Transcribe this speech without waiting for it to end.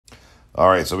All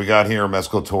right, so we got here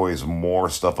Mezco Toyz, more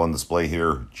stuff on display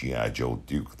here. Gijoe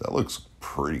Duke, that looks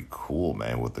pretty cool,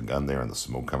 man, with the gun there and the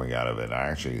smoke coming out of it.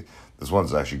 This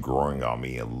one's actually growing on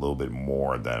me a little bit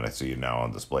more than I see it now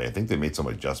on display. I think they made some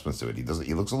adjustments to it. He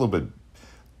looks a little bit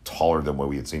taller than what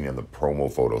we had seen in the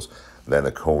promo photos. Then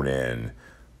the Conan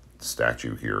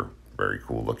statue here, very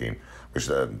cool looking. Wish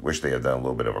they had done a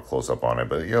little bit of a close-up on it,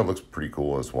 but yeah, it looks pretty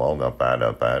cool as well. Not bad,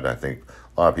 not bad. I think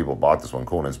a lot of people bought this one.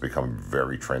 Conan's become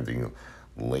very trending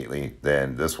lately.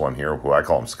 Then this one here, who I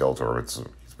call him Skeletor, it's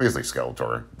basically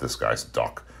Skeletor. This guy's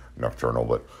Duck Nocturnal,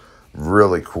 but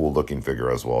really cool looking figure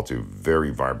as well too. Very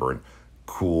vibrant,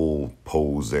 cool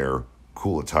pose there,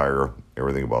 cool attire.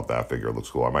 Everything about that figure looks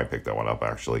cool. I might pick that one up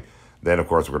actually. Then of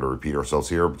course we're going to repeat ourselves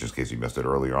here, just in case you missed it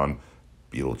earlier on.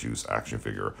 Beetlejuice action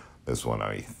figure. This one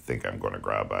I think I'm going to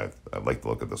grab. I like the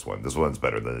look of this one. This one's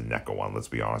better than the NECA one, let's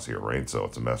be honest here, right? So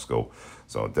it's a Mezco.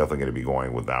 So definitely going to be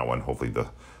going with that one. Hopefully the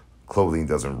clothing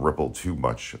doesn't ripple too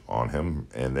much on him.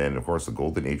 And then, of course, the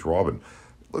Golden Age Robin.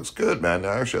 Looks good, man.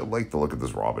 I like the look of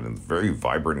this Robin. It's very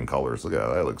vibrant in colors. Look at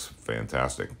that. That looks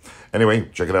fantastic. Anyway,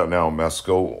 check it out now.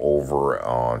 Mezco over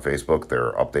on Facebook.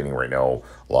 They're updating right now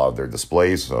a lot of their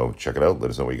displays. So check it out.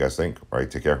 Let us know what you guys think. All right,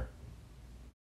 take care.